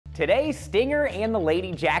Today, Stinger and the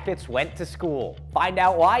Lady Jackets went to school. Find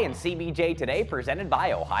out why in CBJ Today, presented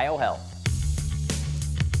by OhioHealth.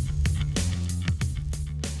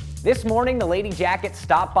 This morning, the Lady Jackets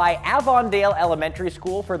stopped by Avondale Elementary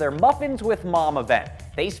School for their Muffins with Mom event.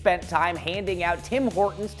 They spent time handing out Tim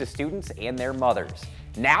Hortons to students and their mothers.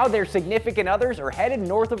 Now their significant others are headed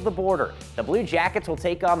north of the border. The Blue Jackets will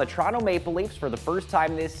take on the Toronto Maple Leafs for the first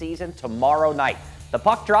time this season tomorrow night. The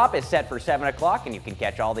puck drop is set for 7 o'clock, and you can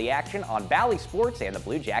catch all the action on Valley Sports and the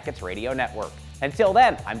Blue Jackets Radio Network. Until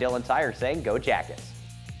then, I'm Tyrer saying go Jackets.